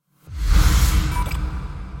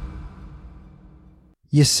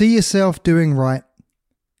You see yourself doing right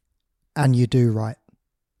and you do right.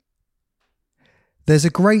 There's a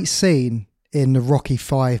great scene in the Rocky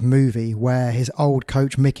V movie where his old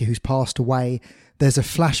coach Mickey, who's passed away, there's a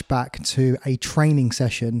flashback to a training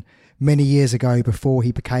session many years ago before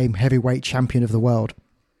he became heavyweight champion of the world.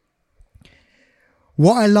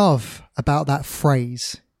 What I love about that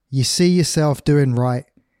phrase, you see yourself doing right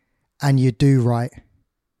and you do right,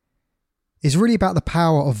 is really about the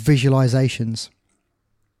power of visualizations.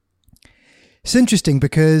 It's interesting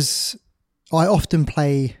because I often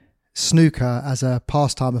play snooker as a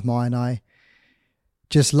pastime of mine. I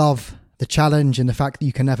just love the challenge, and the fact that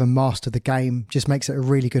you can never master the game just makes it a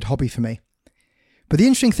really good hobby for me. But the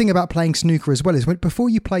interesting thing about playing snooker as well is before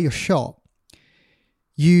you play your shot,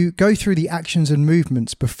 you go through the actions and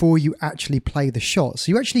movements before you actually play the shot.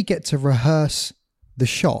 So you actually get to rehearse the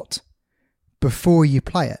shot before you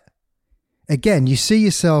play it. Again, you see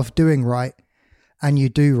yourself doing right and you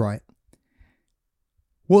do right.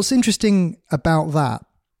 What's interesting about that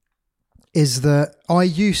is that I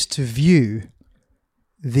used to view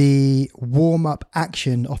the warm-up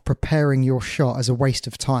action of preparing your shot as a waste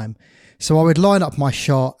of time. So I would line up my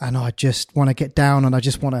shot and I just want to get down and I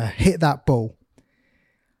just want to hit that ball.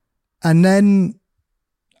 And then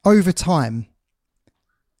over time,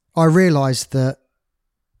 I realized that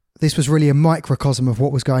this was really a microcosm of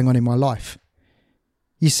what was going on in my life.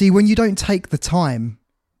 You see, when you don't take the time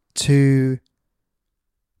to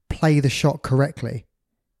play the shot correctly,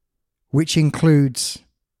 which includes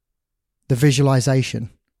the visualization,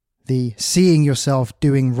 the seeing yourself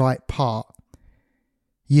doing right part,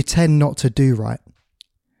 you tend not to do right.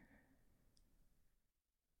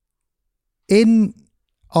 In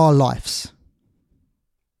our lives,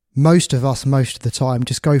 most of us, most of the time,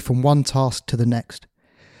 just go from one task to the next.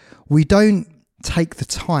 We don't take the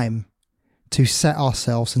time to set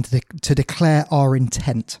ourselves and to declare our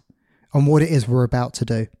intent on what it is we're about to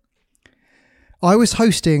do. I was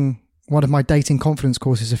hosting one of my dating confidence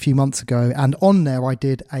courses a few months ago, and on there I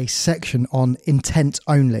did a section on intent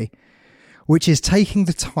only, which is taking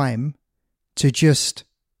the time to just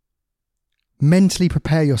mentally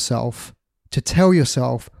prepare yourself to tell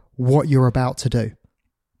yourself what you're about to do.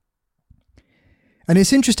 And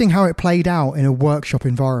it's interesting how it played out in a workshop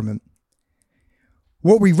environment.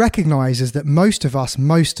 What we recognize is that most of us,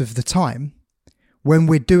 most of the time, when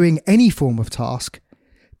we're doing any form of task,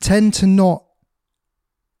 tend to not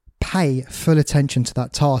pay full attention to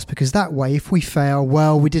that task, because that way, if we fail,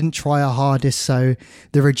 well, we didn't try our hardest, so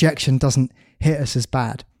the rejection doesn't hit us as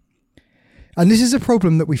bad. And this is a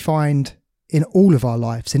problem that we find in all of our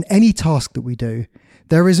lives. In any task that we do,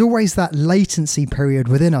 there is always that latency period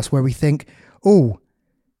within us where we think, oh,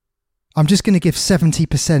 I'm just going to give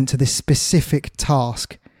 70% to this specific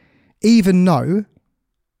task, even though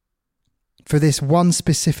for this one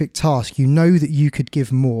specific task, you know that you could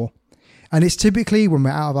give more. And it's typically when we're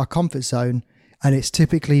out of our comfort zone, and it's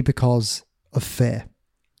typically because of fear.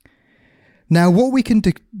 Now, what we can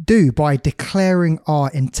do by declaring our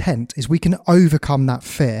intent is we can overcome that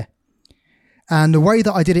fear. And the way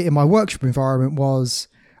that I did it in my workshop environment was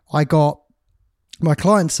I got my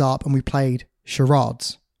clients up and we played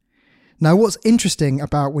charades. Now, what's interesting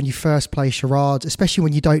about when you first play charades, especially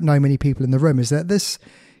when you don't know many people in the room, is that this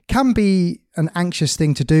can be an anxious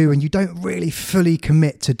thing to do and you don't really fully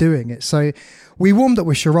commit to doing it. So we warmed up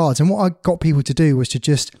with charades, and what I got people to do was to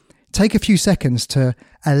just take a few seconds to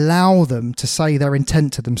allow them to say their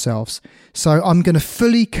intent to themselves. So I'm going to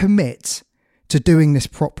fully commit to doing this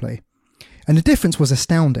properly. And the difference was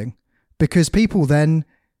astounding, because people then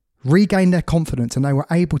regained their confidence and they were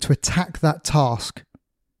able to attack that task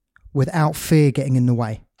without fear getting in the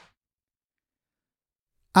way.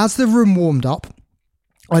 As the room warmed up,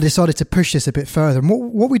 I decided to push this a bit further. And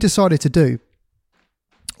what we decided to do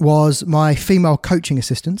was, my female coaching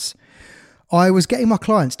assistants, I was getting my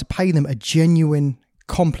clients to pay them a genuine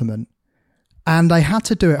compliment, and they had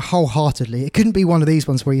to do it wholeheartedly. It couldn't be one of these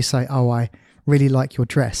ones where you say, oh, I really like your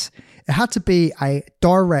dress. It had to be a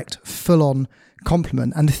direct, full-on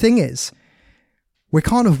compliment. And the thing is, we're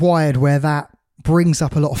kind of wired where that brings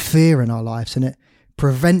up a lot of fear in our lives, and it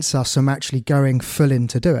prevents us from actually going full in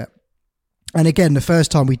to do it. And again, the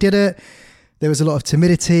first time we did it, there was a lot of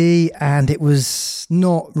timidity and it was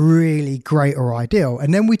not really great or ideal.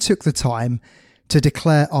 And then we took the time to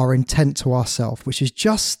declare our intent to ourselves, which is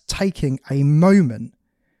just taking a moment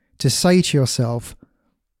to say to yourself,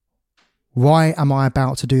 why am I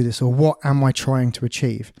about to do this? Or what am I trying to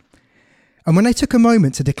achieve? And when they took a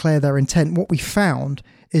moment to declare their intent, what we found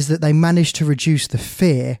is that they managed to reduce the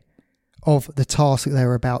fear of the task that they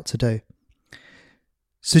were about to do.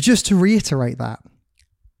 So just to reiterate that,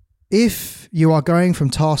 if you are going from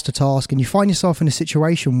task to task and you find yourself in a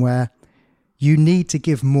situation where you need to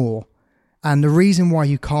give more, and the reason why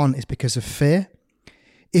you can't is because of fear,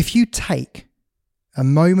 if you take a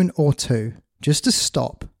moment or two just to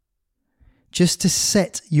stop, just to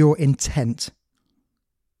set your intent.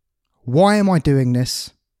 Why am I doing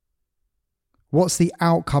this? What's the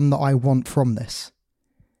outcome that I want from this?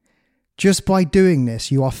 Just by doing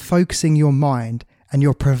this, you are focusing your mind and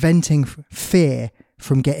you're preventing fear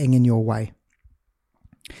from getting in your way.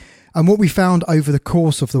 And what we found over the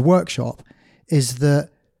course of the workshop is that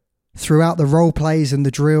throughout the role plays and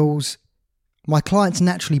the drills, my clients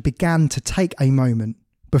naturally began to take a moment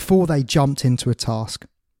before they jumped into a task.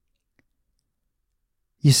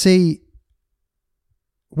 You see,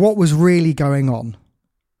 what was really going on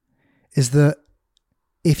is that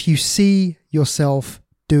if you see yourself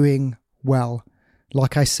doing well,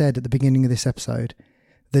 like I said at the beginning of this episode,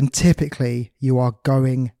 then typically you are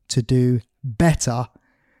going to do better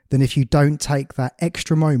than if you don't take that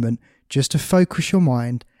extra moment just to focus your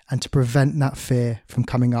mind and to prevent that fear from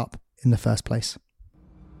coming up in the first place.